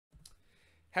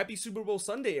Happy Super Bowl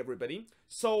Sunday, everybody.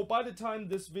 So by the time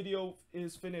this video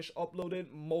is finished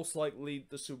uploaded, most likely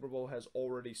the Super Bowl has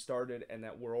already started and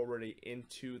that we're already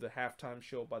into the halftime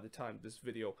show by the time this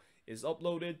video is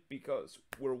uploaded, because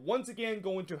we're once again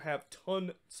going to have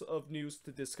tons of news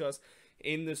to discuss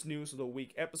in this News of the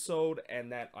Week episode,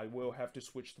 and that I will have to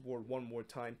switch the board one more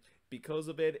time because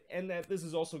of it, and that this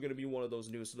is also going to be one of those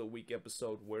News of the Week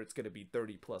episodes where it's going to be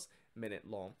 30+ minute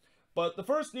long. But the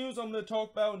first news I'm going to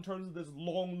talk about in terms of this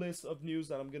long list of news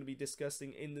that I'm going to be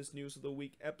discussing in this News of the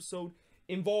Week episode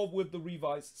involved with the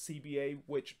revised CBA,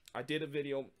 which I did a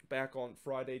video back on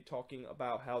Friday talking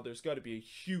about how there's got to be a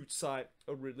huge sigh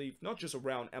of relief, not just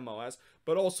around MLS,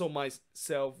 but also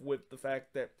myself, with the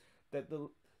fact that the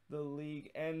league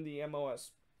and the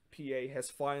MLSPA has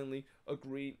finally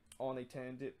agreed on a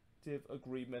tentative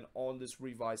agreement on this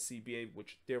revised CBA,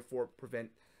 which therefore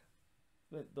prevent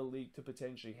the league to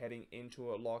potentially heading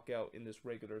into a lockout in this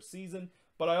regular season.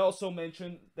 But I also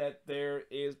mentioned that there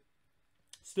is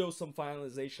still some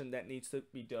finalization that needs to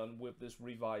be done with this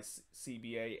revised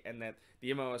CBA, and that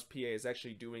the MLSPA is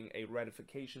actually doing a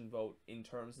ratification vote in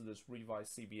terms of this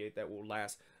revised CBA that will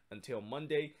last until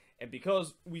Monday. And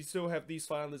because we still have these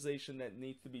finalization that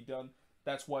needs to be done,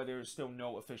 that's why there is still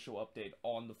no official update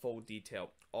on the full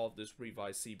detail of this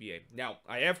revised CBA. Now,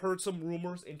 I have heard some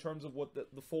rumors in terms of what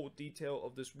the full detail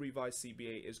of this revised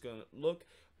CBA is going to look,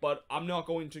 but I'm not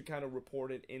going to kind of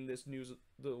report it in this News of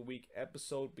the Week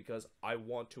episode because I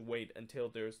want to wait until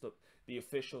there's the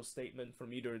official statement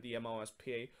from either the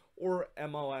MLSPA or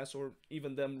MLS, or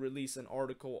even them release an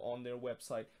article on their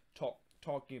website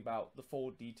talking about the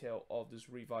full detail of this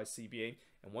revised CBA.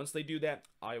 And once they do that,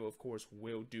 I of course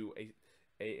will do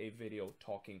a video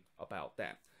talking about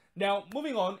that. Now,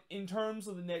 moving on, in terms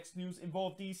of the next news,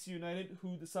 involved DC United,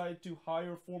 who decided to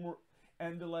hire former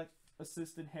Anderlecht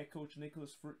assistant head coach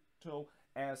Nicholas Fritto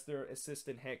as their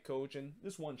assistant head coach. And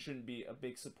this one shouldn't be a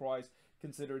big surprise,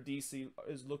 consider DC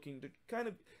is looking to kind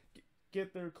of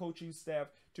get their coaching staff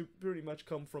to pretty much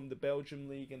come from the Belgium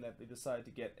league, and that they decided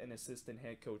to get an assistant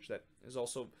head coach that is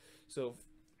also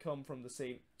come from the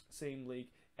same league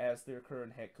as their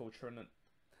current head coach Hernan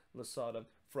Losada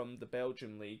from the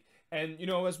Belgium league. And you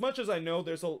know, as much as I know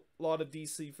there's a lot of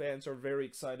DC fans are very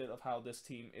excited of how this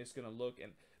team is going to look,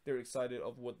 and they're excited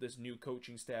of what this new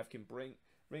coaching staff can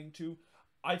bring to,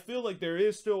 I feel like there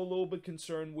is still a little bit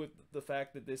concerned with the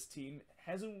fact that this team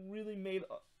hasn't really made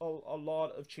a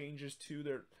lot of changes to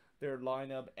their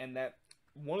lineup, and that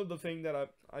one of the things that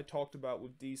I talked about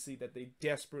with DC that they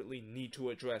desperately need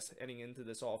to address heading into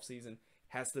this offseason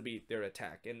has to be their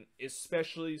attack. And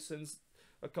especially since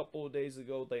a couple of days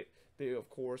ago they of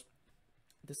course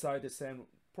decided to send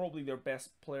probably their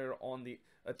best player on the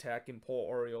attack in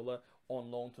Paul Arriola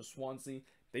on loan to Swansea.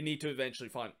 They need to eventually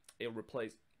find a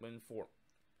replacement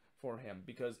for him,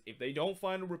 because if they don't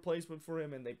find a replacement for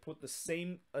him and they put the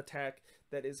same attack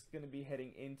that is going to be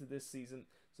heading into this season,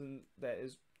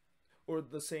 or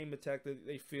the same attack that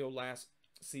they feel last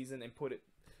season, and put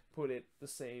it the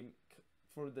same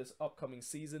for this upcoming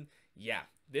season, yeah,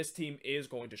 this team is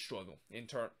going to struggle in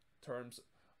terms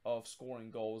of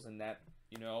scoring goals. And that,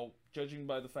 you know, judging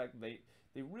by the fact that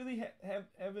they really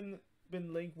haven't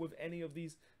been linked with any of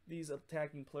these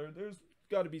attacking players, there's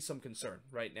got to be some concern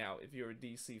right now if you're a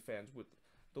DC fans with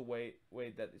the way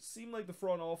that it seemed like the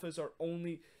front office are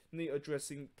only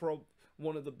addressing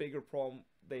one of the bigger problem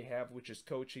they have, which is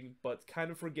coaching, but kind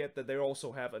of forget that they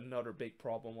also have another big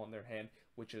problem on their hand,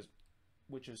 which is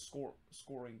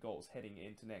scoring goals heading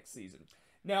into next season.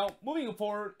 Now, moving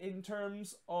forward in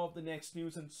terms of the next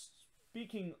news, and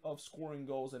speaking of scoring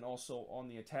goals and also on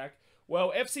the attack,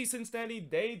 well, FC Cincinnati,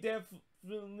 they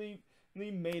definitely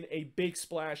made a big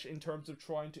splash in terms of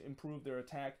trying to improve their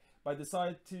attack by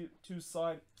deciding to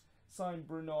sign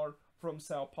Brenner from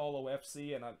Sao Paulo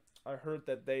FC. And I heard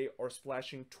that they are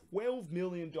splashing $12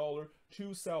 million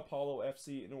to Sao Paulo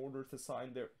FC in order to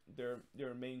sign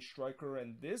their main striker.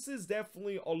 And this is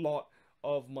definitely a lot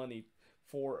of money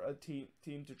for a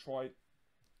team to try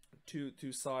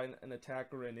to sign an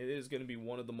attacker, and it is going to be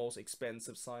one of the most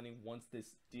expensive signing once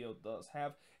this deal does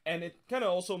have. And it kind of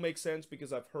also makes sense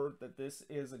because I've heard that this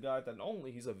is a guy that not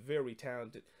only he's a very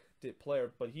talented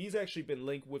player, but he's actually been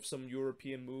linked with some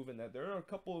European move, and that there are a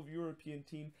couple of European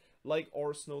teams like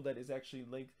Arsenal that is actually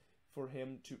linked for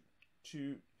him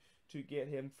to get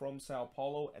him from Sao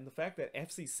Paulo. And the fact that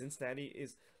FC Cincinnati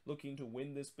is looking to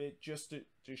win this bid just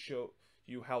to show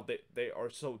you how they are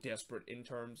so desperate in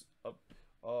terms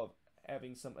of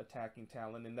having some attacking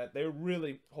talent, and that they're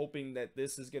really hoping that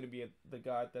this is going to be the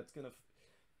guy that's going to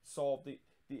solve the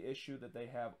the issue that they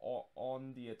have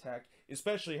on the attack,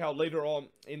 especially how later on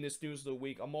in this news of the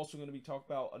week, I'm also going to be talking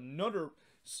about another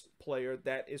player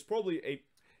that is probably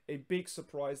a big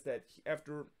surprise that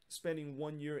after spending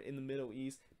 1 year in the Middle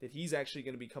East, that he's actually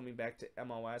going to be coming back to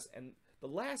MLS. And the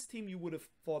last team you would have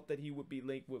thought that he would be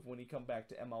linked with when he come back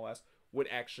to MLS would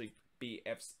actually be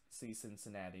FC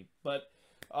Cincinnati. But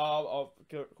of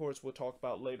course, we'll talk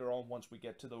about later on once we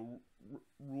get to the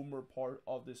rumor part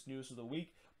of this news of the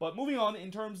week. But moving on,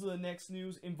 in terms of the next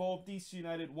news, involved DC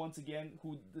United once again,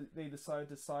 who they decided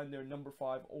to sign their number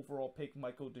 5 overall pick,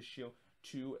 Michael DeShiel,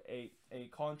 to a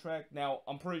contract. Now,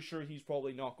 I'm pretty sure he's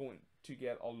probably not going to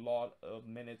get a lot of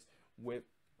minutes with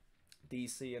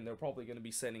DC, and they're probably going to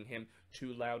be sending him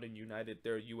to Loudoun United,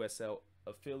 their USL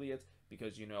affiliate,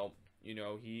 because you know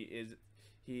he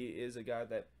is a guy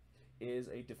that is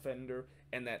a defender,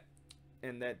 and that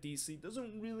DC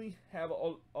doesn't really have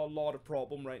a lot of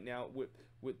problem right now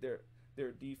with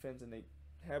their defense, and they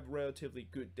have relatively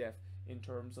good depth in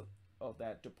terms of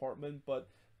that department. But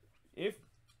if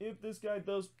this guy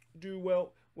does do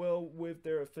well with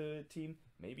their affiliate team,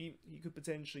 maybe he could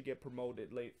potentially get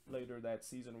promoted later that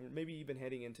season, or maybe even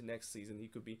heading into next season, he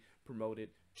could be promoted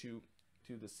to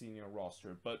the senior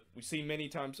roster. But we've seen many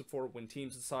times before when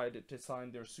teams decided to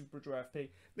sign their super draft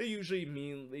pick, they usually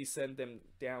immediately send them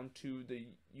down to the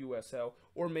USL,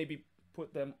 or maybe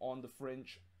put them on the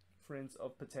fringe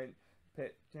of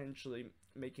potentially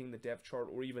making the depth chart,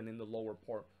 or even in the lower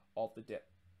part of the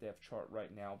depth chart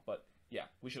right now. But yeah,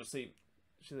 we shall see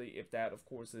if that, of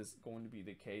course, is going to be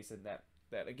the case, and that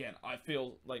again, I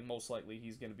feel like most likely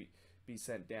he's going to be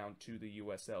sent down to the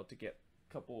USL to get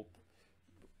a couple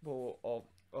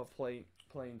of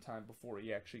playing time before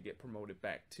he actually get promoted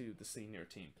back to the senior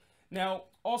team. Now,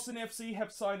 Austin FC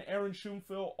have signed Aaron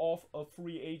Schoenfeld off of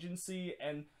free agency,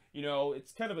 and you know,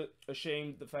 it's kind of a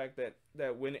shame the fact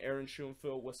that when Aaron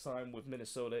Schoenfeld was signed with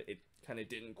Minnesota, it kind of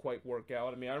didn't quite work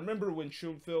out. I mean, I remember when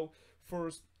Schoenfeld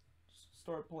first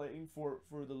started playing for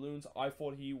the Loons, I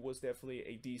thought he was definitely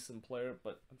a decent player,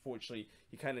 but unfortunately,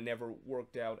 he kind of never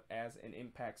worked out as an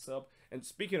impact sub. And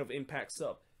speaking of impact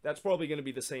sub, that's probably going to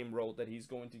be the same role that he's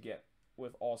going to get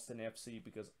with Austin FC,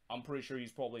 because I'm pretty sure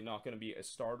he's probably not going to be a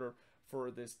starter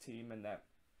for this team, and that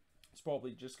it's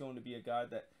probably just going to be a guy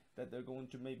that they're going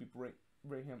to maybe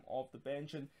bring him off the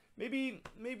bench, and maybe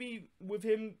with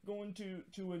him going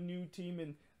to a new team.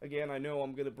 And again, I know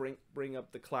I'm gonna bring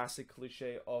up the classic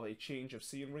cliche of a change of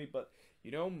scenery, but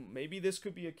you know, maybe this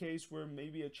could be a case where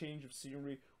maybe a change of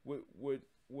scenery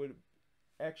would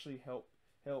actually help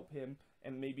him,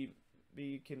 and maybe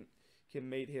can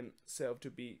make himself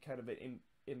to be kind of an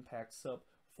impact sub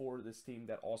for this team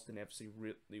that Austin FC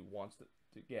really wants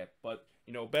to get. But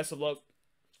you know, best of luck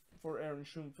for Aaron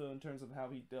Schoenfeld in terms of how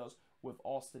he does with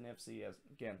Austin FC, as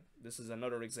again, this is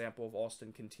another example of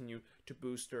Austin continue to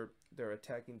boost their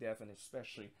attacking depth, and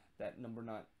especially that number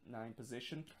 9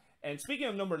 position. And speaking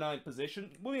of number 9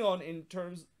 position, moving on in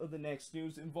terms of the next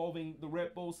news involving the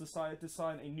Red Bulls decided to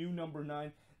sign a new number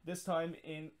 9, this time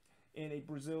in a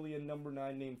Brazilian number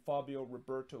 9 named Fabio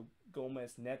Roberto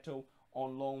Gomes Neto,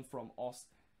 on loan from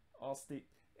Austin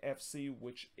FC,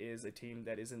 which is a team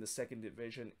that is in the 2nd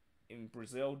division in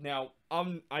Brazil. Now,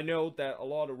 I know that a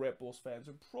lot of Red Bulls fans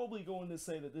are probably going to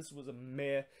say that this was a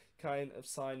meh kind of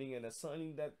signing, and a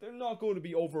signing that they're not going to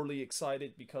be overly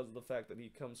excited because of the fact that he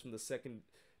comes from the 2nd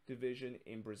division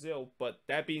in Brazil. But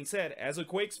that being said, as a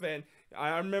Quakes fan,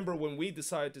 I remember when we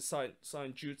decided to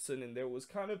sign Judson, and there was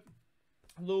kind of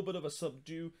a little bit of a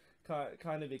subdued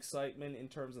kind of excitement in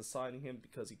terms of signing him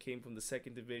because he came from the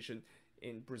 2nd division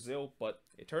in Brazil. But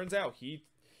it turns out he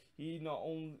not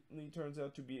only turns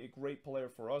out to be a great player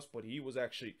for us, but he was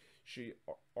actually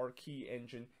our key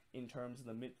engine in terms of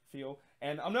the midfield.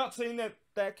 And I'm not saying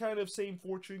that kind of same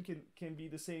fortune can be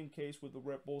the same case with the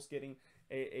Red Bulls getting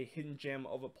a hidden gem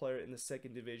of a player in the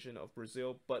 2nd division of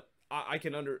Brazil, but I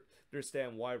can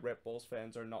understand why Red Bulls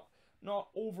fans are not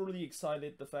overly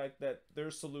excited. The fact that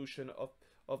their solution of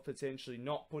potentially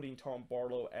not putting Tom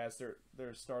Barlow as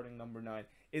their starting number 9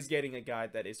 is getting a guy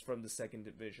that is from the 2nd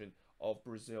division of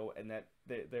Brazil, and that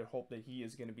they hope that he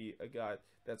is going to be a guy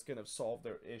that's going to solve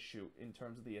their issue in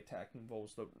terms of the attacking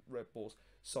woes the Red Bulls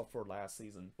suffered last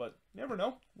season. But never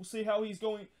know. We'll see how he's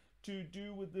going to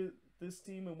do with this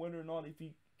team, and whether or not if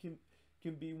he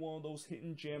can be one of those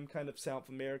hidden gem kind of South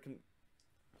American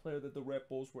player that the Red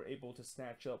Bulls were able to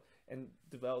snatch up and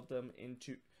develop him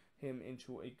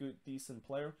into a good, decent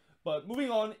player. But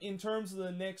moving on, in terms of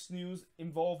the next news,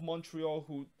 involve Montreal,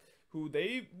 who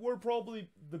they were probably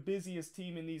the busiest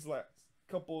team in these last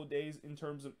couple of days in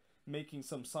terms of making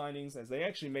some signings, as they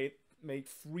actually made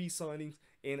 3 signings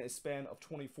in a span of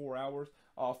 24 hours.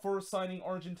 First signing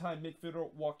Argentine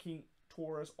midfielder Joaquin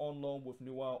Torres on loan with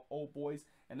Newell Old Boys.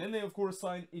 And then they, of course,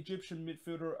 signed Egyptian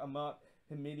midfielder Ahmad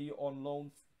Hamidi on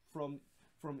loan from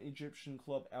Egyptian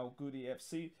club Al Ghudi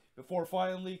FC, before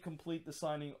finally complete the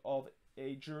signing of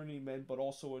a journeyman but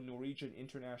also a Norwegian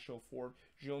international forward,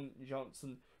 Jon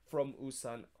Johnson from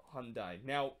Ulsan Hyundai.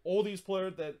 Now, all these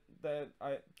players that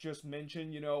I just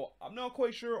mentioned, I'm not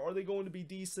quite sure, are they going to be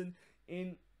decent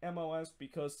in MLS,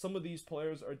 because some of these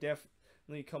players are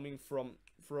definitely coming from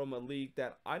a league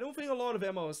that I don't think a lot of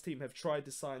MLS teams have tried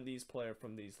to sign these players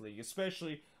from these leagues,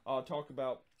 especially talk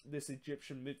about this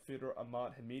Egyptian midfielder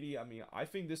Ahmad Hamidi. I mean, I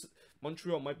think this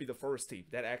Montreal might be the first team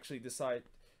that actually decide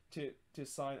to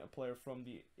sign a player from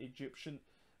the Egyptian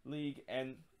league.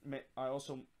 And I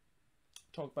also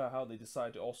talk about how they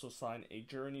decided to also sign a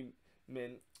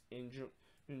journeyman in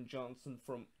Johnson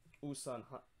from Ulsan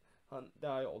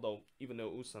Hyundai, although even though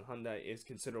Ulsan Hyundai is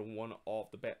considered one of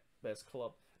the best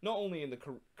club, not only in the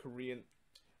Korean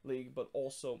league but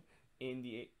also in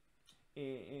the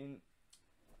in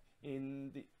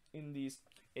these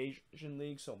Asian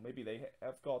leagues. So maybe they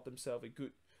have got themselves a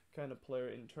good kind of player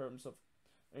in terms of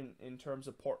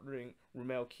partnering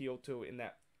Romel Kyoto in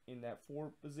that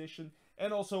forward position.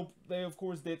 And also they of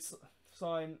course did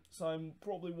sign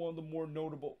probably one of the more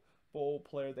notable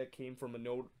player that came from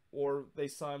they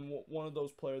signed one of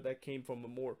those players that came from a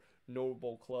more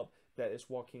notable club, that is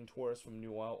Joaquin Torres from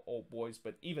Newell Old Boys.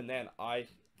 But even then, I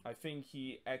think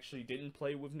he actually didn't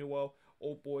play with Newell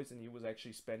Old Boys, and he was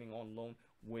actually spending on loan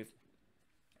with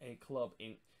a club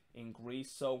in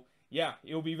Greece. So yeah,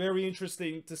 it'll be very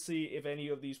interesting to see if any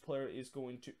of these players is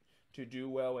going to do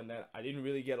well. And that I didn't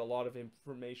really get a lot of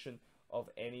information of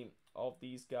any of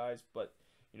these guys, but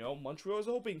Montreal is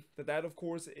hoping that of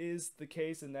course is the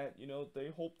case, and that they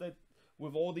hope that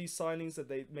with all these signings that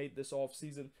they made this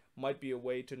offseason might be a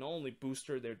way to not only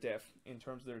booster their depth in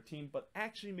terms of their team, but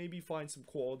actually maybe find some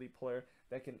quality player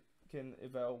that can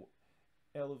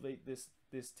elevate this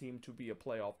team to be a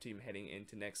playoff team heading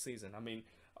into next season. I mean,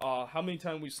 how many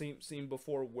times we've seen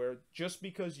before where just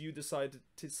because you decide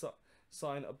to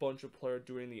sign a bunch of players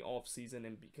during the offseason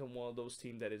and become one of those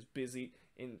teams that is busy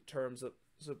in terms of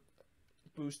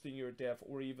boosting your depth,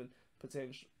 or even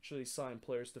potentially sign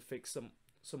players to fix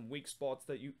some weak spots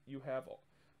that you have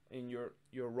in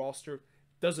your roster,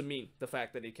 doesn't mean the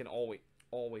fact that it can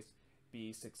always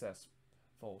be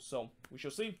successful. So we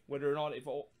shall see whether or not if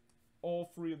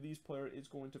all three of these players is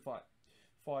going to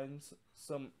find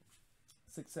some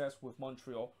success with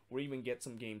Montreal, or even get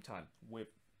some game time with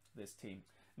this team.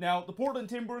 Now, the Portland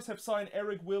Timbers have signed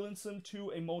Eric Williamson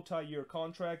to a multi-year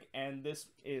contract, and this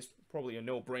is probably a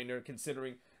no-brainer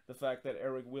considering the fact that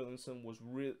Eric Williamson was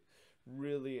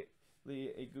really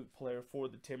a good player for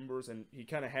the Timbers, and he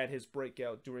kind of had his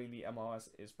breakout during the MLS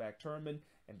is Back tournament,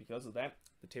 and because of that,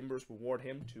 the Timbers reward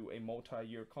him to a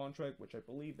multi-year contract, which I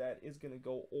believe that is going to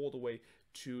go all the way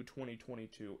to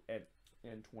 2022 and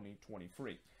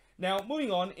 2023. Now, moving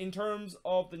on in terms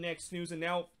of the next news, and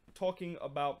now talking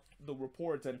about the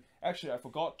reports, and actually I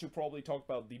forgot to probably talk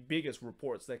about the biggest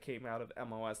reports that came out of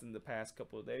MLS in the past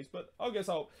couple of days, but I guess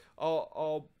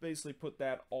I'll basically put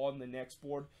that on the next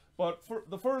board. But for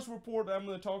the first report that I'm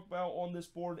going to talk about on this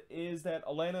board is that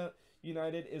Atlanta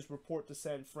United is report to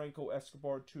send Franco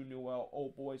Escobar to Newell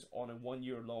Old Boys on a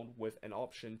one-year loan with an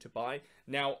option to buy.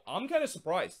 Now, I'm kind of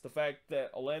surprised the fact that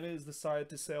Atlanta has decided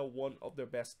to sell one of their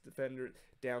best defenders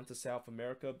down to South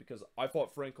America, because I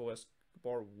thought Franco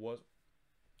Escobar was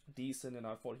decent, and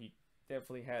I thought he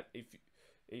definitely had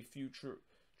a future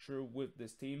with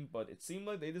this team, but it seemed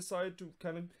like they decided to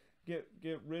kind of get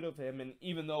rid of him. And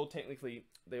even though technically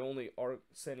they only are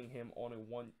sending him on a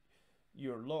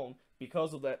one-year loan,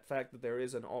 because of that fact that there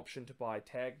is an option to buy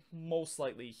tag, most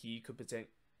likely he could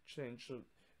potentially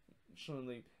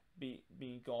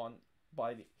be gone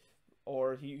by the,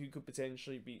 or he could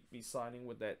potentially be signing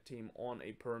with that team on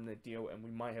a permanent deal, and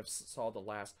we might have saw the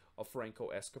last of Franco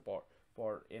Escobar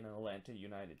in an Atlanta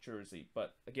United jersey.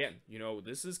 But again,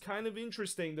 this is kind of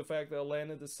interesting, the fact that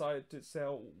Atlanta decided to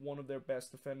sell one of their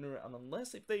best defender, and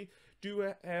unless if they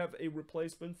do have a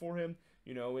replacement for him,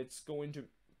 it's going to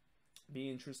be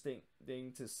interesting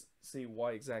to see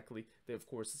why exactly they of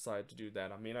course decided to do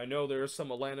that. I mean, I know there are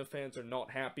some Atlanta fans are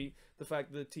not happy the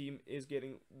fact that the team is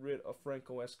getting rid of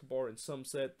Franco Escobar, and some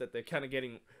said that they're kind of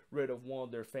getting rid of one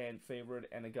of their fan favorite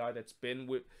and a guy that's been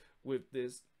with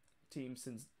this team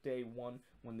since day one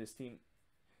when this team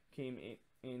came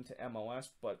into MLS.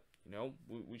 But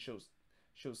we shall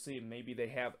see. Maybe they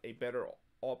have a better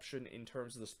option in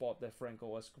terms of the spot that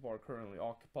Franco Escobar currently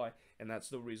occupy, and that's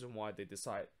the reason why they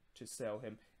decide to sell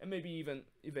him, and maybe even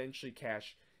eventually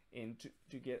cash in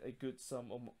to get a good sum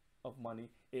of of money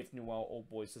if Newell Old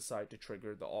Boys decide to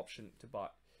trigger the option to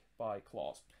buy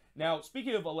clause. Now,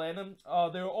 speaking of Atlanta,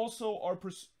 they also are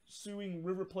pursuing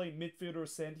River Plate midfielder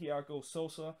Santiago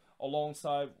Sosa,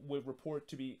 alongside with report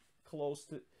to be close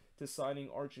to signing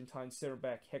Argentine center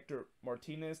back Hector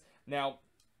Martinez. Now,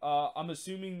 I'm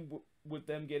assuming with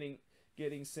them getting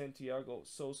Santiago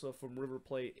Sosa from River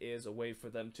Plate is a way for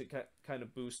them to kind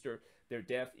of boost their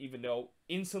depth, even though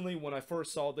instantly when I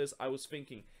first saw this, I was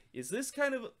thinking, is this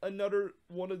kind of another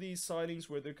one of these signings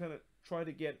where they're kind of trying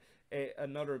to get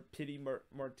another Pity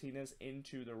Martinez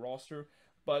into the roster?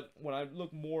 But when I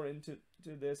look more into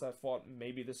this, I thought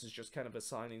maybe this is just kind of a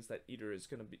signings that either is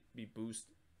going to be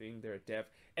boosting their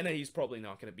depth, and that he's probably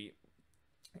not going to be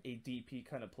a DP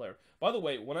kind of player. By the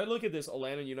way, when I look at this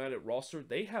Atlanta United roster,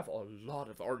 they have a lot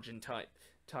of Argentine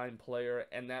player,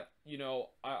 and that, you know,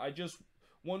 I just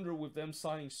wonder with them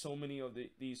signing so many of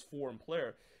these foreign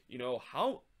player, you know,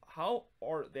 how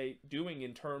are they doing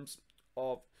in terms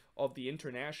of the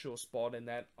international spot? And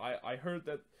that I heard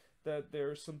that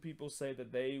there are some people say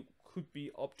that they could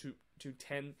be up to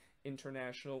 10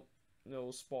 international, you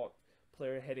know, spot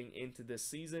player heading into this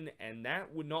season, and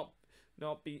that would not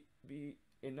be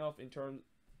enough in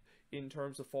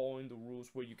terms of following the rules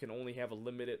where you can only have a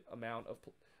limited amount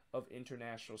of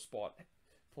international spot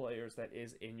players that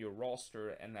is in your roster,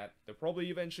 and that they're probably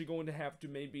eventually going to have to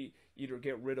maybe either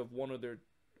get rid of one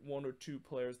or two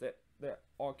players that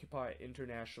occupy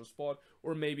international spot,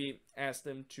 or maybe ask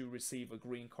them to receive a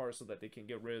green card so that they can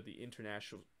get rid of the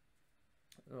international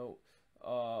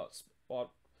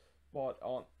spot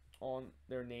on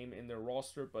their name in their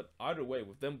roster. But either way,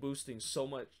 with them boosting so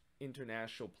much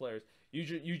international players,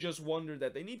 you just wonder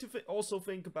that they need to also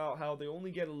think about how they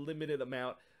only get a limited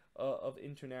amount of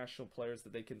international players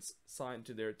that they can sign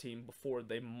to their team before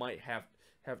they might have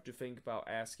to think about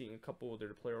asking a couple of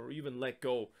their players, or even let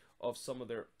go of some of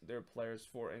their players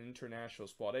for an international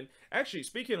spot. And actually,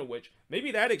 speaking of which,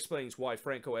 maybe that explains why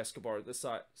Franco Escobar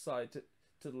decided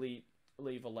to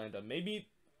leave Atlanta. Maybe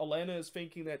Atlanta is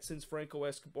thinking that since Franco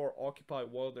Escobar occupied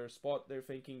well their spot, they're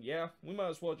thinking, yeah, we might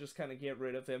as well just kind of get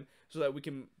rid of him so that we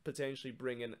can potentially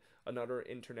bring in another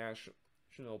international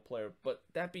player. But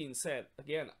that being said,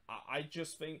 again, I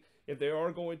just think if they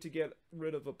are going to get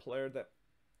rid of a player that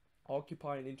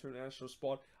occupy an international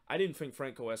spot, I didn't think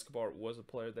Franco Escobar was a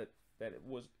player that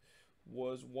was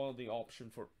one of the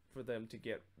options for them to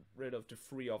get rid of to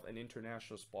free up an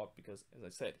international spot, because as I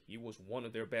said, he was one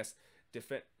of their best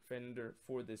defender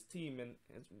for this team. And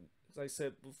as I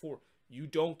said before, you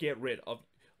don't get rid of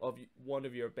one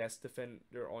of your best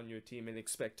defender on your team and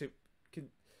expect to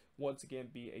once again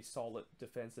be a solid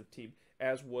defensive team,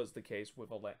 as was the case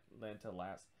with Atlanta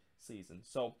last season.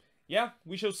 So yeah,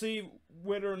 we shall see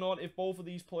whether or not if both of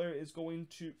these players is going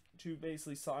to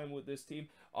basically sign with this team.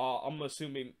 I'm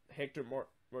assuming Hector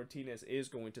Martinez is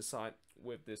going to sign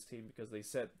with this team, because they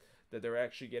said that they're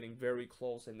actually getting very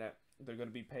close, and that they're going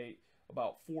to be paid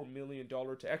about $4 million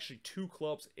to actually two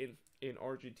clubs in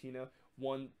Argentina.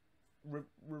 One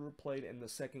River Plate, and the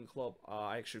second club,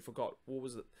 I actually forgot what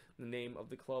was the name of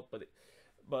the club,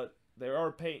 but they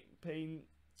are paying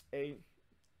a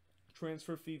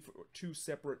transfer fee for two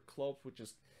separate clubs, which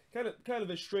is kind of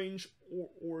a strange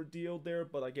ordeal there.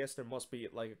 But I guess there must be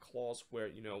like a clause where,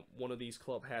 you know, one of these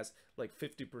club has like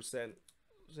 50%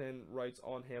 rights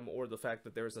on him, or the fact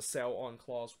that there's a sell on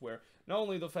clause where not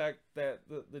only the fact that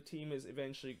the team is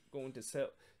eventually going to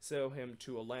sell him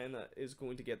to Atlanta is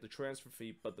going to get the transfer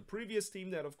fee, but the previous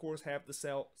team that of course have the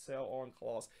sell on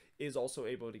clause is also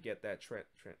able to get that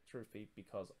transfer fee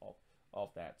because of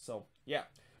that. So yeah,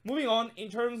 moving on, in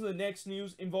terms of the next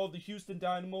news, involved the Houston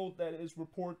Dynamo that is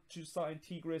reported to sign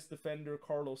Tigres defender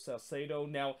Carlos Salcedo.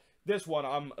 Now, this one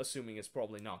I'm assuming is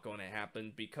probably not going to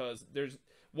happen, because there's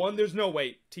no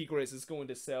way Tigres is going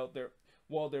to sell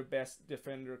their best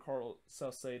defender Carlos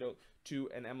Salcedo to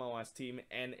an MLS team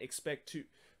and expect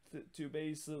to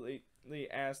basically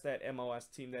ask that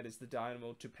MLS team, that is the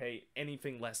Dynamo, to pay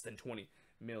anything less than $20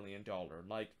 million.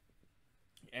 Like,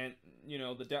 and you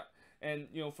know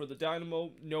for the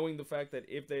Dynamo, knowing the fact that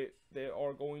if they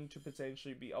are going to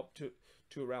potentially be up to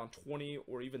around 20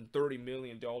 or even $30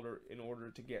 million in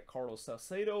order to get Carlos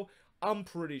Salcedo, I'm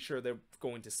pretty sure they're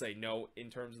going to say no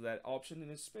in terms of that option.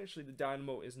 And especially the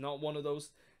Dynamo is not one of those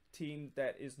teams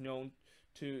that is known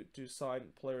to sign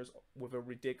players with a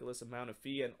ridiculous amount of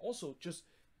fee, and also just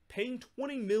paying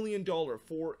 $20 million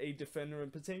for a defender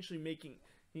and potentially making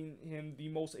him the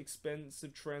most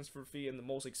expensive transfer fee and the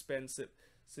most expensive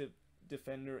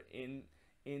defender in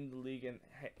the league, and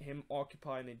him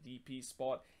occupying a DP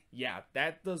spot. Yeah,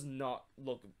 that does not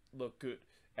look good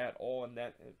at all. And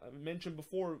that I mentioned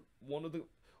before, one of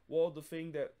the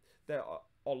thing that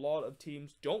a lot of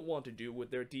teams don't want to do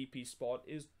with their DP spot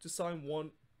is to sign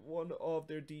one of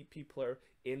their DP player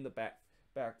in the back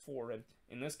four. And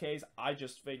in this case, I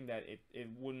just think that it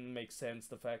wouldn't make sense,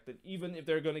 the fact that even if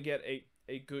they're going to get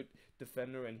a good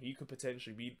defender, and he could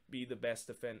potentially be the best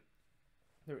defender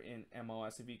in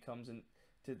MLS if he comes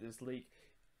into this league,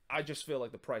 I just feel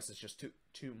like the price is just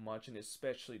too much, and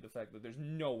especially the fact that there's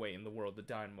no way in the world the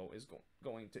Dynamo is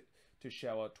going to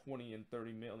shell out 20 and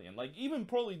 30 million. Like, even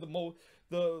probably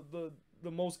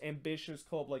the most ambitious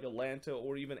club like Atlanta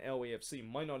or even LAFC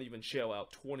might not even shell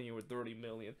out 20 or 30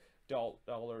 million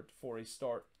dollar for a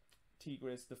start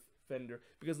Tigres defender,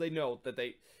 because they know that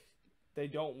they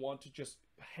don't want to just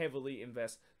heavily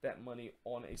invest that money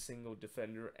on a single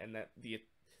defender, and that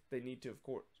they need to of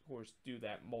course do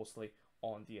that mostly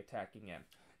on the attacking end.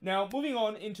 Now, moving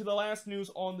on into the last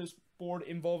news on this board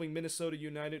involving Minnesota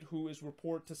United, who is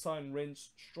reported to sign Rennes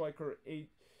striker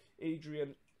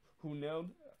Adrien Hunel.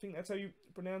 I think that's how you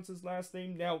pronounce his last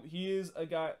name. Now, he is a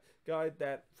guy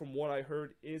that, from what I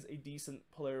heard, is a decent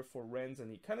player for Rennes,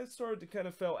 and he kind of started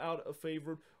to fell out of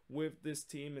favor with this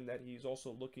team, and that he's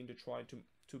also looking to try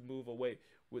to move away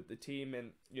with the team.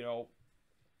 And, you know,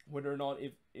 whether or not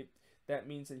if that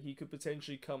means that he could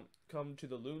potentially come to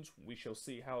the Loons, we shall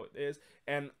see how it is.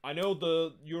 And I know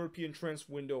the European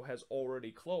transfer window has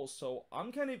already closed, so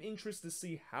I'm kind of interested to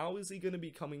see how is he going to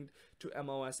be coming to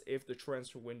MLS if the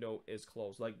transfer window is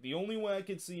closed. Like, the only way I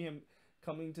could see him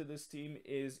coming to this team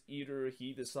is either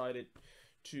he decided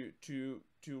to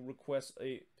request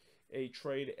a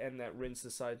trade, and that Rennes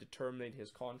decided to terminate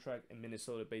his contract and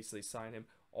Minnesota basically sign him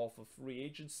off of free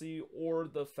agency, or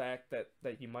the fact that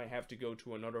he might have to go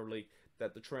to another league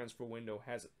that the transfer window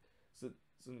hasn't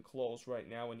closed right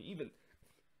now. And even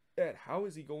that, how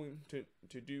is he going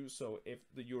to do so if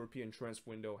the European transfer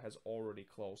window has already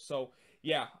closed? So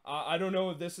yeah, I don't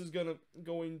know if this is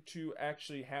going to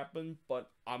actually happen, but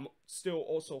I'm still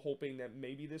also hoping that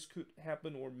maybe this could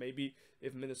happen, or maybe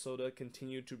if Minnesota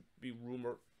continue to be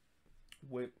rumored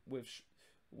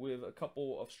with a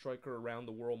couple of striker around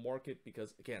the world market,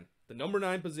 because again, the number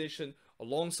 9 position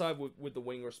alongside with the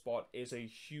winger spot is a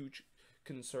huge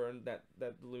concern that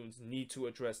the Loons need to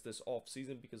address this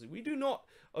offseason, because if we do not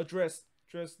address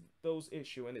those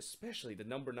issues, and especially the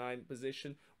number 9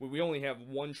 position, where we only have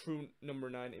one true number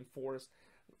 9 in Forrest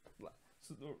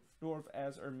Dorf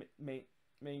as our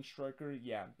main striker,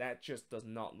 yeah, that just does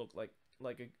not look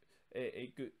like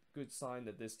a good sign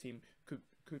that this team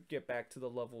could get back to the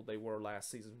level they were last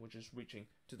season, which is reaching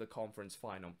to the conference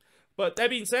final. But that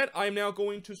being said, I'm now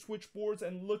going to switch boards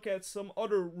and look at some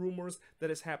other rumors that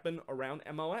has happened around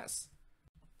MLS.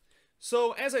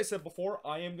 So, as I said before,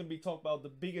 I am going to be talking about the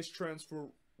biggest transfer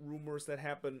rumors that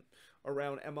happened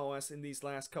around MLS in these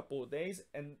last couple of days,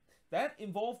 and that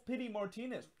involved Pity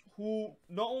Martinez, who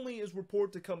not only is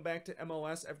reported to come back to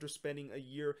MLS after spending a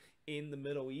year in the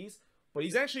Middle East, but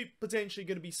he's actually potentially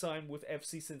going to be signed with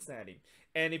FC Cincinnati.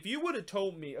 And if you would have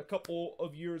told me a couple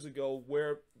of years ago,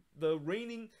 where the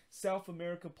reigning South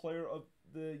America player of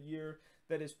the year,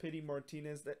 that is Pity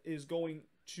Martinez, that is going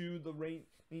to the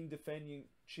reigning defending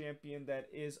champion, that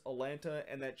is Atlanta,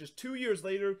 and that just 2 years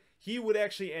later, he would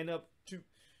actually end up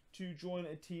to join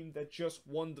a team that just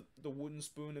won the wooden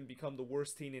spoon and become the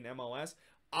worst team in MLS,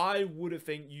 I would have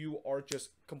think you are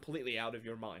just completely out of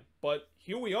your mind. But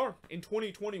here we are in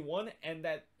 2021, and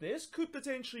that this could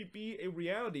potentially be a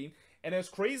reality. And as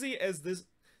crazy as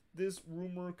this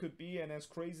rumor could be, and as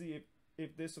crazy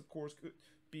if this, of course, could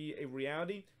be a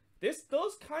reality, this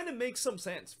does kind of make some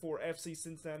sense for FC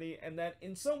Cincinnati, and that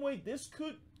in some way this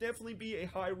could definitely be a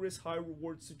high-risk,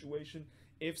 high-reward situation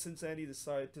if Cincinnati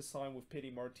decided to sign with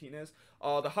Pity Martinez.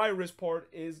 The high-risk part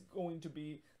is going to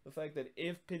be the fact that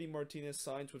if Pity Martinez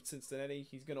signs with Cincinnati,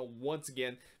 he's going to once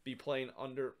again be playing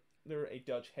under a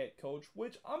Dutch head coach,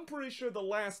 which I'm pretty sure the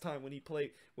last time when he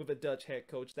played with a Dutch head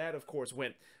coach, that of course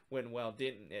went well,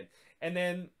 didn't it? And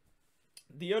then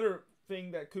the other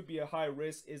thing that could be a high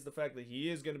risk is the fact that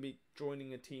he is going to be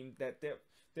joining a team that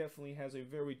definitely has a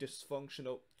very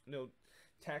dysfunctional,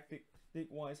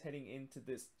 tactic-wise heading into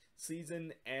this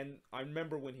season. And I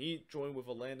remember when he joined with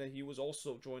Atlanta, he was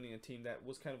also joining a team that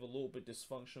was kind of a little bit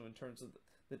dysfunctional in terms of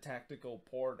the tactical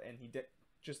part, and he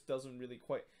just doesn't really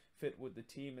quite fit with the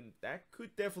team, and that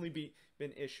could definitely be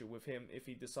an issue with him if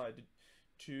he decided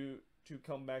to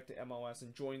come back to MLS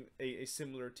and join a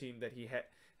similar team that he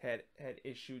had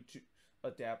issued to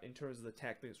adapt in terms of the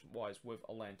tactics wise with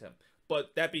Atlanta.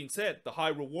 But that being said, the high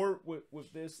reward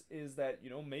with this is that, you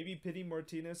know, maybe Pity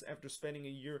Martinez, after spending a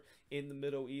year in the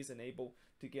Middle East and able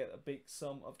to get a big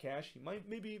sum of cash, he might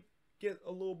maybe get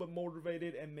a little bit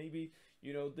motivated, and maybe,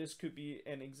 you know, this could be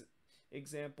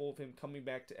example of him coming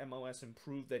back to MLS and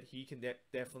prove that he can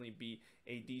definitely be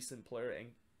a decent player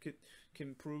and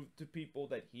can prove to people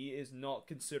that he is not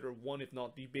considered one, if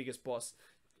not the biggest bust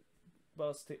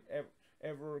to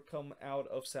ever come out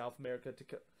of South America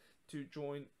to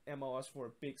join MLS for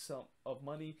a big sum of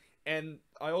money. And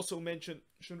I also mentioned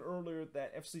earlier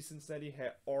that FC Cincinnati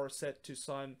are set to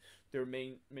sign their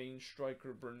main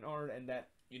striker Brenner, and that,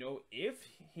 you know, if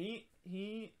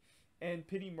he and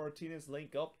Pity Martinez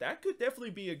link up, that could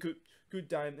definitely be a good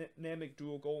dynamic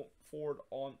duo going forward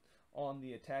on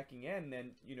the attacking end.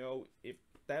 And, you know, if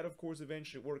that of course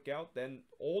eventually work out, then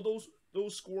all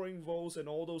those scoring woes and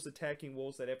all those attacking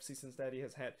woes that FC Cincinnati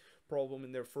has had problem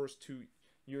in their first 2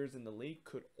 years in the league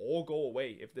could all go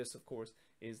away if this of course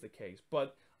is the case.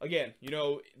 But again, you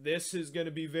know, this is going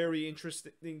to be very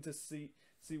interesting to see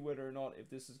whether or not if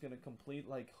this is going to complete.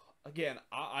 Like, again,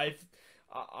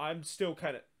 I'm still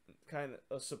kind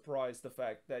of surprised the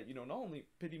fact that, you know, not only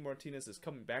Pity Martinez is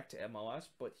coming back to MLS,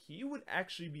 but he would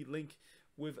actually be linked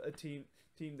with a team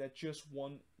that just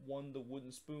won the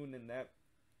wooden spoon. And that,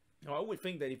 now, I would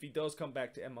think that if he does come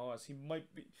back to MLS, he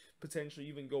might be potentially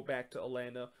even go back to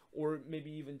Atlanta, or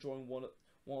maybe even join one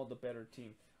of the better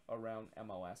team around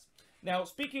MLS. Now,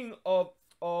 speaking of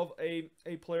a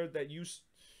player that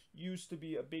used to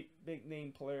be a big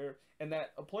name player, and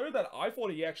that a player that I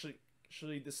thought he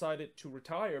actually decided to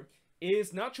retire,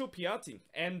 is Nacho Piatti.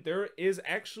 And there is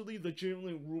actually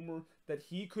legitimately rumor that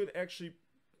he could actually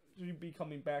be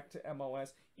coming back to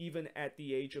MLS even at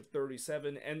the age of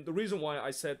 37. And the reason why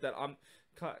I said that I'm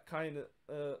kind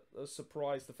of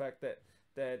surprised the fact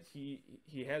that he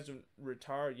hasn't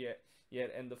retired yet,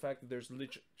 and the fact that there's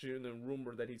legitimate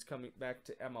rumor that he's coming back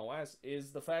to MLS,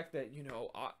 is the fact that, you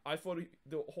know, I thought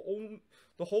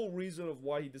the whole reason of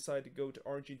why he decided to go to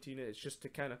Argentina is just to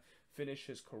kind of finish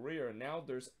his career. And now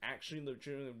there's actually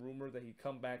legitimate rumor that he'd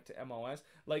come back to MLS.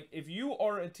 Like, if you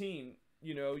are a team,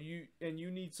 you know, you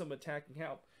need some attacking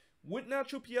help, would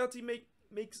Nacho Piatti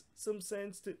make some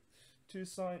sense to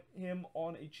sign him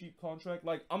on a cheap contract?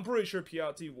 Like, I'm pretty sure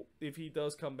Piatti, if he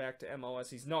does come back to MLS,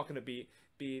 he's not going to be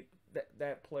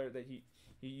that player that he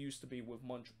used to be with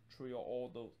Montreal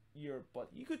all the year, but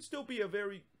he could still be a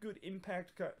very good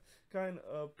impact kind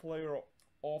of player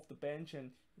off the bench.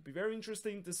 And it'd be very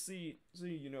interesting to see,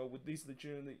 you know, with these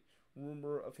legitimate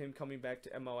rumor of him coming back to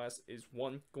MLS, is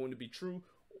one going to be true,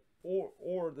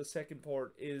 or the second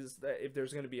part is that if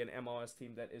there's going to be an MLS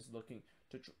team that is looking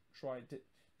to try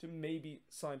to maybe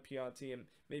sign Piatti and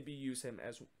maybe use him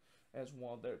as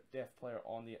one of their depth player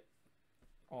on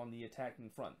the attacking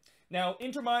front. Now,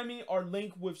 Inter Miami are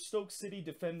linked with Stoke City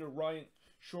defender Ryan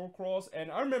Shawcross,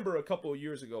 and I remember a couple of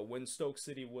years ago when Stoke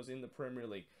City was in the Premier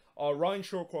League, Ryan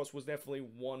Shawcross was definitely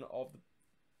one of the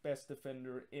best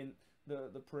defender in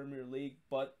the Premier League,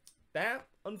 but that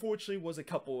unfortunately was a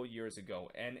couple of years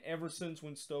ago. And ever since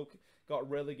when Stoke got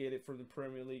relegated from the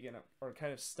Premier League and are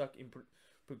kind of stuck in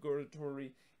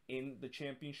purgatory in the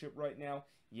Championship right now,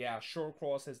 yeah,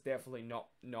 Shawcross has definitely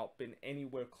not been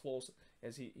anywhere close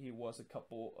as he was a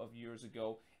couple of years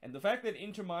ago. And the fact that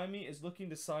Inter Miami is looking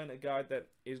to sign a guy that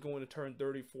is going to turn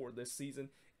 34 this season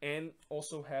and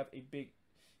also have a big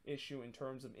issue in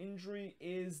terms of injury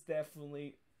is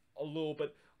definitely a little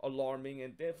bit alarming,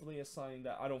 and definitely a sign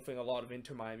that I don't think a lot of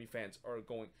Inter Miami fans are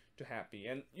going to happy.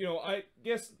 And, you know, I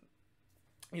guess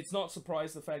it's not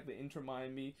surprised the fact that Inter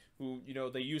Miami, who, you know,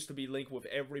 they used to be linked with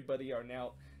everybody, are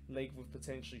now linked with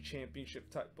potentially Championship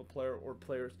type of player or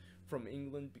players from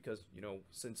England, because, you know,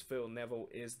 since Phil Neville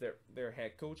is their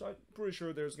head coach, I'm pretty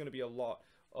sure there's going to be a lot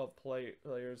of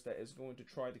players that is going to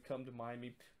try to come to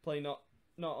Miami, play not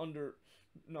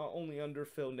only under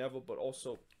Phil Neville but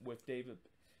also with David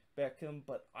Beckham.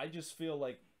 But I just feel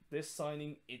like this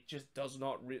signing, it just does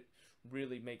not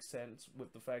really make sense,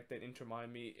 with the fact that Inter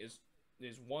Miami is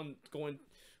one going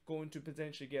to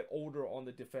potentially get older on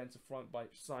the defensive front by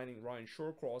signing Ryan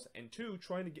Shawcross, and two,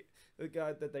 trying to get the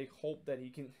guy that they hope that he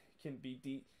can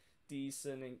be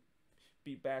decent and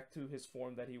be back to his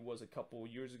form that he was a couple of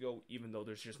years ago, even though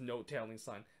there's just no telling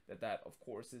sign that of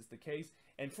course is the case.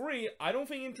 And three, I don't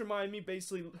think Inter Miami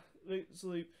basically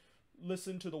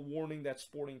listened to the warning that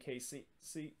Sporting KC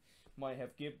might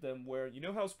have given them, where, you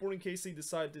know how Sporting KC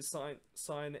decided to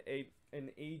sign an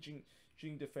aging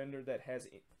defender that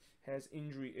has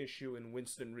injury issue in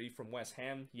Winston Reid from West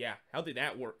Ham? Yeah, how did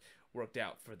that worked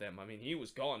out for them? I mean, he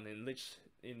was gone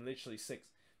in literally 6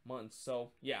 months.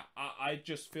 So yeah, I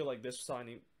just feel like this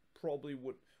signing probably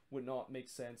would not make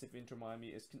sense if Inter Miami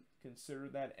is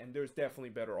considered that, and there's definitely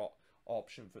better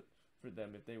option for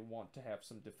them if they want to have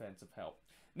some defensive help.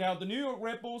 Now, the New York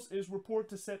Red Bulls is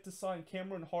reported set to sign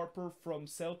Cameron Harper from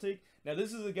Celtic. Now,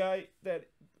 this is a guy that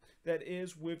that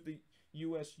is with the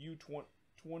US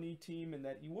U20 team, and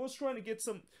that he was trying to get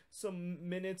some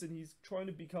minutes, and he's trying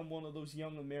to become one of those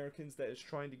young Americans that is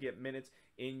trying to get minutes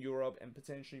in Europe and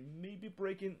potentially maybe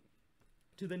breaking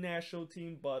to the national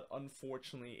team. But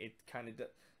unfortunately, it kind of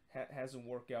hasn't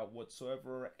worked out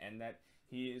whatsoever, and that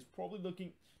he is probably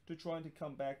looking to trying to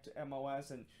come back to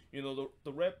MLS. And you know,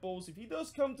 the Red Bulls, if he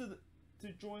does come to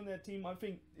join that team, I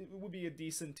think it would be a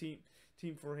decent team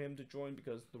for him to join,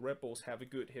 because the Red Bulls have a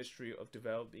good history of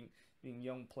developing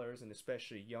young players, and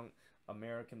especially young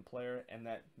American player, and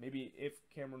that maybe if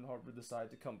Cameron Harper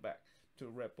decides to come back to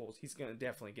the Red Bulls, he's going to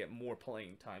definitely get more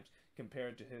playing times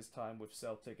compared to his time with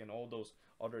Celtic and all those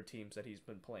other teams that he's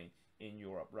been playing in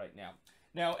Europe right now.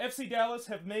 Now, FC Dallas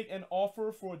have made an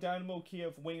offer for Dynamo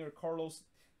Kiev winger Carlos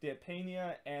De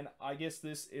Peña, and I guess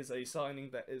this is a signing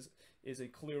that is a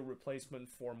clear replacement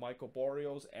for Michael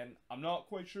Barrios, and I'm not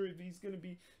quite sure if he's going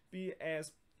to be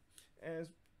as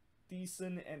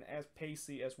decent and as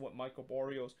pacey as what Michael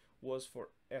Barrios was for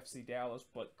FC Dallas,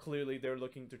 but clearly they're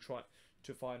looking to try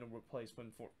to find a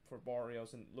replacement for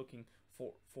Barrios, and looking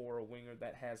for a winger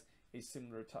that has a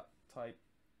similar type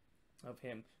of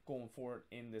him going forward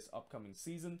in this upcoming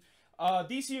season.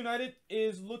 DC United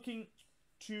is looking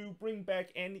to bring back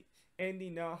Andy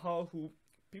Naha, who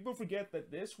people forget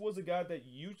that this was a guy that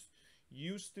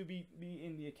used to be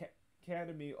in the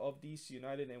academy of DC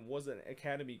United and was an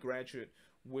academy graduate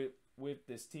with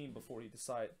this team before he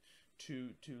decided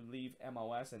to leave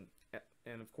MLS,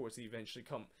 and of course he eventually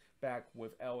come back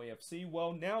with LAFC.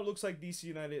 Well, now it looks like DC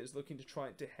United is looking to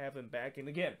try to have him back, and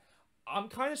again, I'm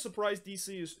kind of surprised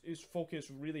DC is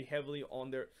focused really heavily on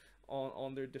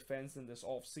their defense in this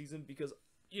off season, because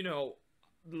you know,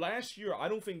 last year I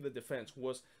don't think the defense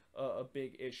was a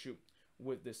big issue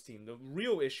with this team. The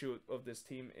real issue of this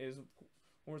team is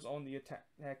on the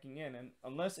attacking end, and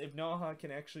unless if Naha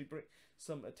can actually bring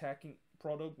some attacking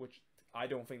product, which I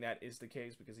don't think that is the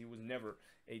case, because he was never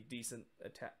a decent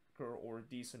attacker or a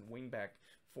decent wingback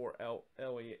for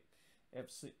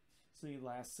LAFC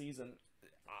last season,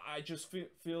 I just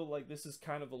feel like this is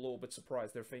kind of a little bit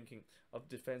surprised they're thinking of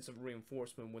defensive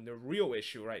reinforcement when their real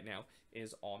issue right now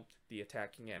is on the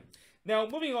attacking end. Now,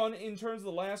 moving on in terms of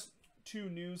the last two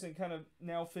news, and kind of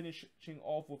now finishing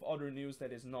off with other news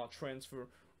that is not transfer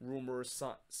rumors,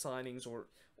 signings, or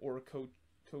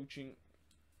coaching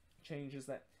changes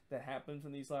that happened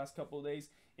from these last couple of days,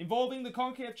 involving the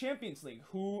CONCACAF Champions League,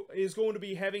 who is going to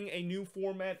be having a new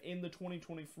format in the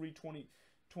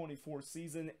 2023-2024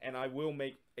 season, and I will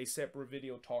make a separate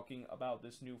video talking about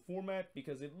this new format,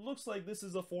 because it looks like this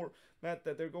is a format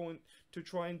that they're going to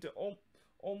try to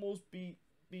almost be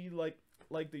like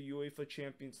the UEFA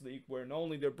Champions League, where not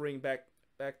only they're bringing back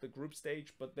the group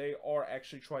stage, but they are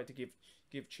actually trying to give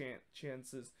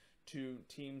chances to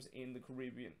teams in the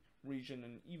Caribbean region,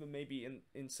 and even maybe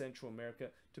in Central America,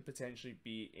 to potentially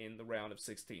be in the round of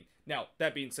 16. Now,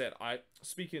 that being said,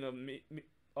 speaking of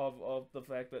the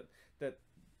fact that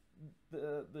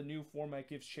the new format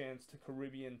gives chance to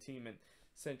Caribbean team and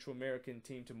Central American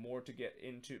team to get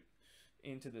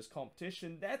into this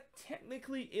competition, that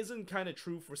technically isn't kind of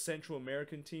true for Central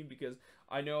American team, because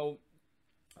I know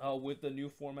with the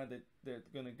new format that they're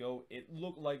gonna go, it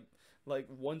looked like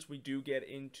once we do get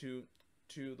into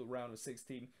the round of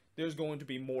 16, there's going to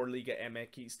be more Liga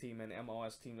MX team and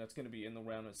MLS team that's going to be in the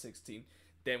round of 16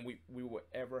 than we would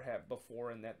ever have before,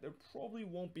 and that there probably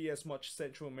won't be as much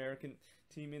Central American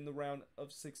team in the round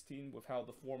of 16 with how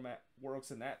the format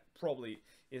works, and that probably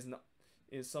is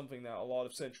something that a lot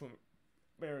of Central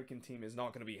American team is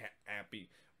not going to be happy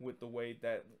with, the way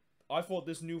that I thought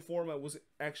this new format was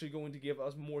actually going to give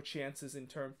us more chances in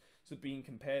terms of being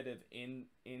competitive in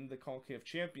the CONCACAF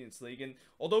Champions League. And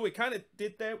although it kind of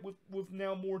did that with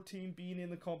now more team being in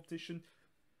the competition,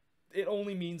 it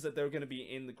only means that they're going to be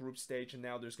in the group stage, and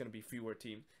now there's going to be fewer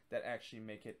teams that actually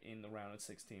make it in the round of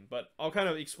 16. But I'll kind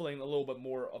of explain a little bit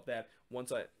more of that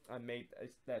once I made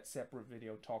that separate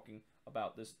video talking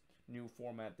about this new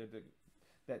format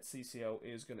that CCL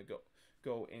is going to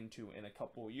go into in a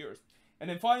couple of years. And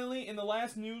then finally, in the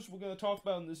last news we're going to talk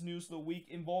about in this news of the week,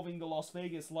 involving the Las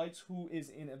Vegas Lights, who is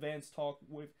in advanced talk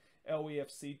with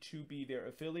LAFC to be their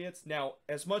affiliates. Now,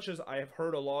 as much as I have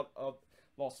heard a lot of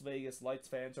Las Vegas Lights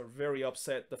fans are very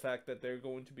upset the fact that they're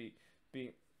going to be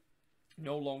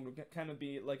no longer kind of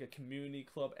be like a community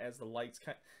club, as the Lights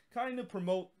kind of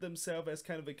promote themselves as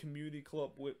kind of a community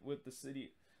club with the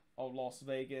city of Las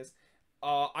Vegas.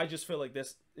 I just feel like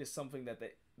this is something that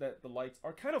the Lights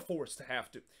are kind of forced to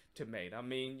have to make. I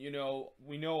mean, you know,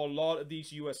 we know a lot of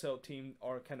these USL teams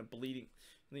are kind of bleeding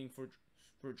for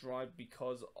drive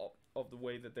because of the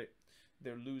way that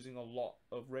they're losing a lot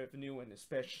of revenue, and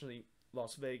especially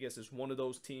Las Vegas is one of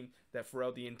those teams that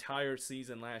throughout the entire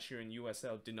season last year in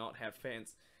USL did not have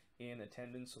fans in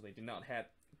attendance, so they did not have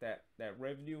that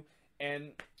revenue.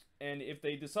 And if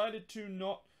they decided to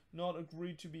not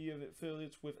agree to be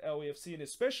affiliates with LAFC, and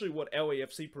especially what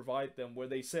LAFC provide them, where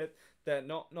they said that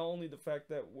not only the fact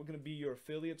that we're going to be your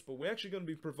affiliates, but we're actually going to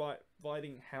be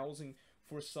providing housing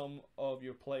for some of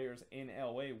your players in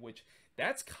LA, which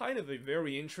that's kind of a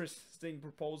very interesting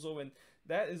proposal, and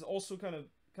that is also kind of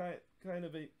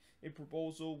a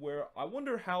proposal where I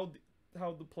wonder how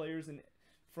the players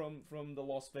from the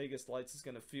Las Vegas Lights is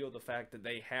going to feel the fact that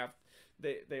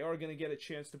they are going to get a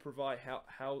chance to provide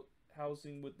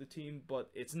housing with the team, but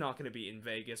it's not going to be in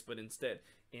Vegas, but instead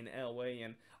in LA.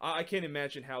 And I can't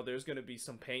imagine how there's going to be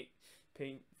some pain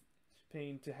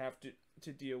to have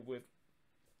to deal with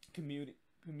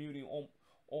commuting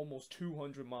almost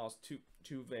 200 miles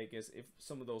to Vegas if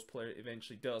some of those players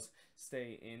eventually does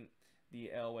stay in the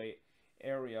LA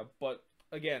area. But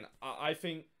again, I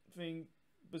think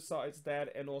besides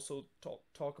that, and also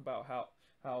talk about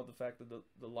how the fact that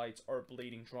the Lights are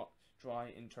bleeding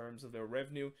dry in terms of their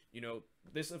revenue,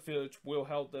 this affiliate will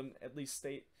help them at least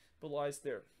stabilize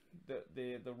the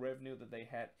revenue that they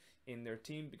had in their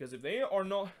team, because if they are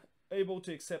not able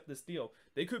to accept this deal,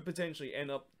 they could potentially end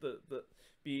up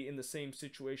be in the same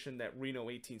situation that Reno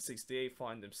 1868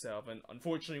 find themselves. And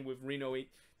unfortunately with Reno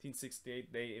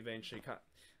 1868, they eventually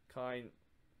kind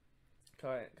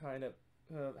of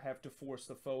have to force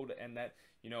the fold, and that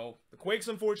the Quakes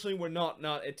unfortunately were not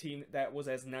a team that was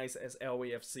as nice as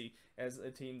LAFC, as a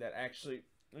team that actually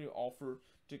offered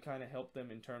to kind of help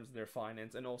them in terms of their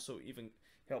finance, and also even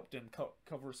help them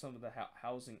cover some of the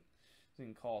housing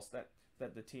costs that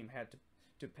the team had to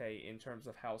pay in terms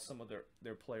of house some of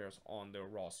their players on their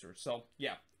roster. So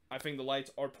yeah, I think the Lights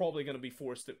are probably going to be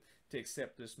forced to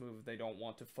accept this move if they don't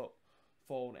want to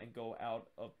fold and go out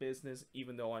of business,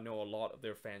 even though I know a lot of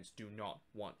their fans do not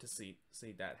want to see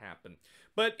that happen.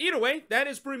 But either way, that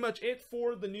is pretty much it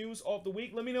for the news of the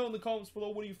week. Let me know in the comments below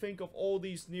what do you think of all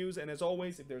these news, and as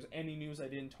always, if there's any news I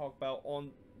didn't talk about on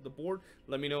the board,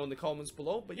 let me know in the comments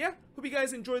below. But yeah, hope you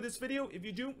guys enjoyed this video. If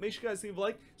you do, make sure you guys leave a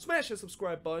like, smash the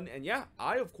subscribe button, and yeah,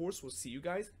 I of course will see you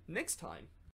guys next time.